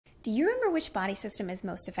Do you remember which body system is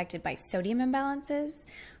most affected by sodium imbalances?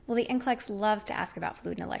 Well, the NCLEX loves to ask about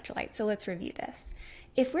fluid and electrolytes, so let's review this.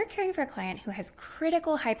 If we're caring for a client who has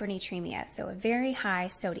critical hypernatremia, so a very high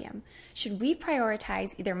sodium, should we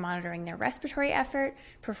prioritize either monitoring their respiratory effort,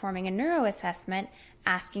 performing a neuroassessment,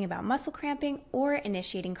 asking about muscle cramping, or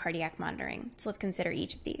initiating cardiac monitoring? So let's consider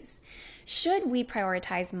each of these. Should we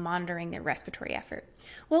prioritize monitoring their respiratory effort?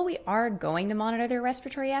 Well, we are going to monitor their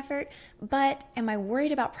respiratory effort, but am I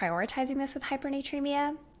worried about prioritizing this with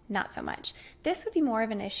hypernatremia? Not so much. This would be more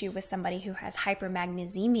of an issue with somebody who has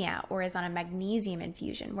hypermagnesemia or is on a magnesium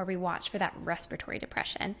infusion, where we watch for that respiratory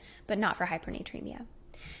depression, but not for hypernatremia.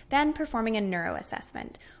 Then performing a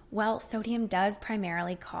neuroassessment. Well, sodium does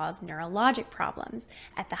primarily cause neurologic problems.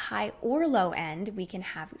 At the high or low end, we can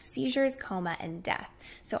have seizures, coma, and death.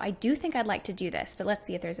 So I do think I'd like to do this, but let's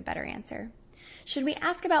see if there's a better answer. Should we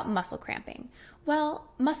ask about muscle cramping? Well,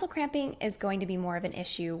 muscle cramping is going to be more of an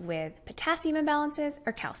issue with potassium imbalances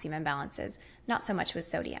or calcium imbalances, not so much with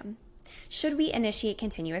sodium. Should we initiate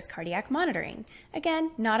continuous cardiac monitoring?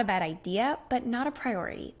 Again, not a bad idea, but not a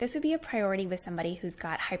priority. This would be a priority with somebody who's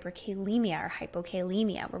got hyperkalemia or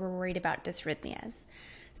hypokalemia, where we're worried about dysrhythmias.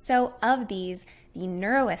 So of these, the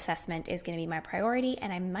neuroassessment is going to be my priority,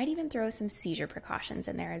 and I might even throw some seizure precautions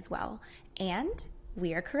in there as well. And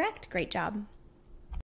we are correct. Great job.